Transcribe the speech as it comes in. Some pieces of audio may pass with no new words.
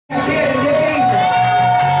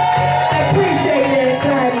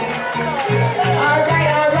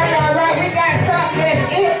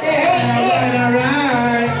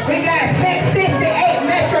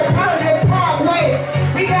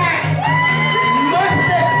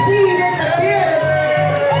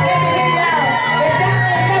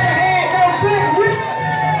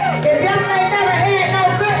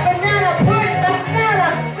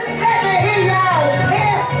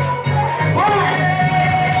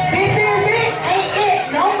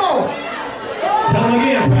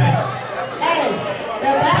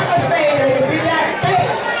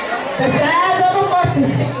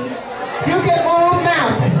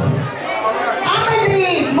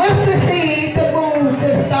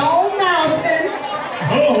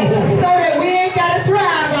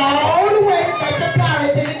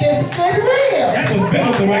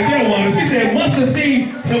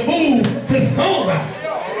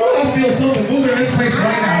feel something moving in this place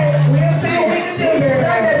right now. We'll see what we can do.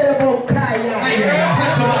 Hot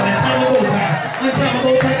tamale, time to bow tie. Untie my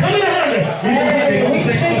bow tie. Come in the Honda. We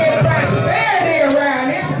speaking prosperity around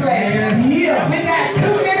this place. Yeah. We got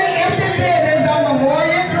too many empty buildings on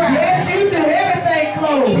Memorial Drive. Yes, you do. Everything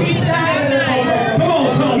closed. We shining. Come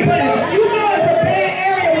on, Tom. You know it's a bad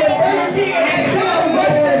area with Burger King and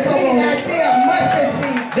mustard seed out there. Mustard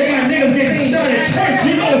seed. They got niggas getting shot at church.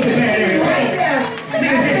 You know it's a bad area. Right there.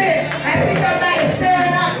 I see somebody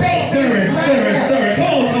stirring up bacon. Stirring.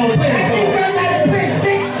 Come on, Tom. Play I this see song. somebody put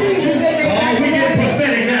 6 cheeses in there. Oh, we get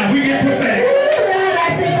prophetic now. We get prophetic. I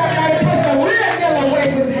see somebody put some real Miller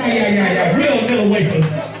wafers in there. Yeah. Real Miller wafers.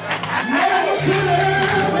 Shout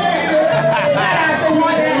out to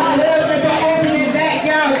one that her husband don't open his back.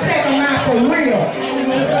 Y'all check them out for real.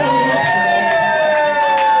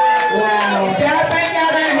 Wow. Y'all think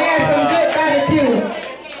y'all done had some good barbecue?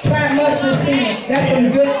 Try mustard seed. That's some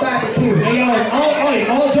good barbecue. Hey, y'all,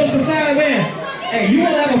 all jokes aside, man. Hey, you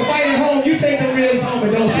want to have a fight at home, you take them ribs home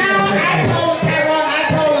and don't shit Now, I told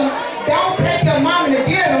Tyrone, don't take your mama to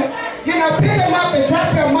get them. You know, pick them up and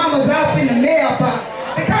drop your mamas off in the mailbox.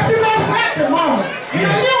 Because you gonna slap your mama. You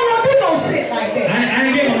know, you don't want to do no shit like that.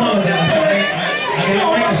 I ain't get my mama's out. You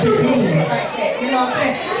don't want to do no shit like that. You know what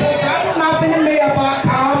I'm saying? So drop them off in the mailbox,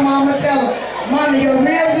 call mama, tell her, Mama, your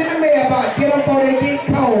ribs in the mailbox. Get them before they get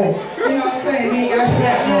cold. You know what I'm saying? You ain't got to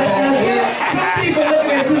slap no mama. Some people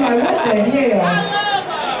looking at you like, what the hell?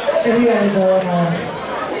 What the hell is going on?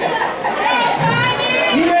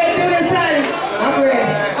 You ready to do this, honey? I'm ready.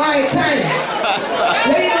 All right, Tiny.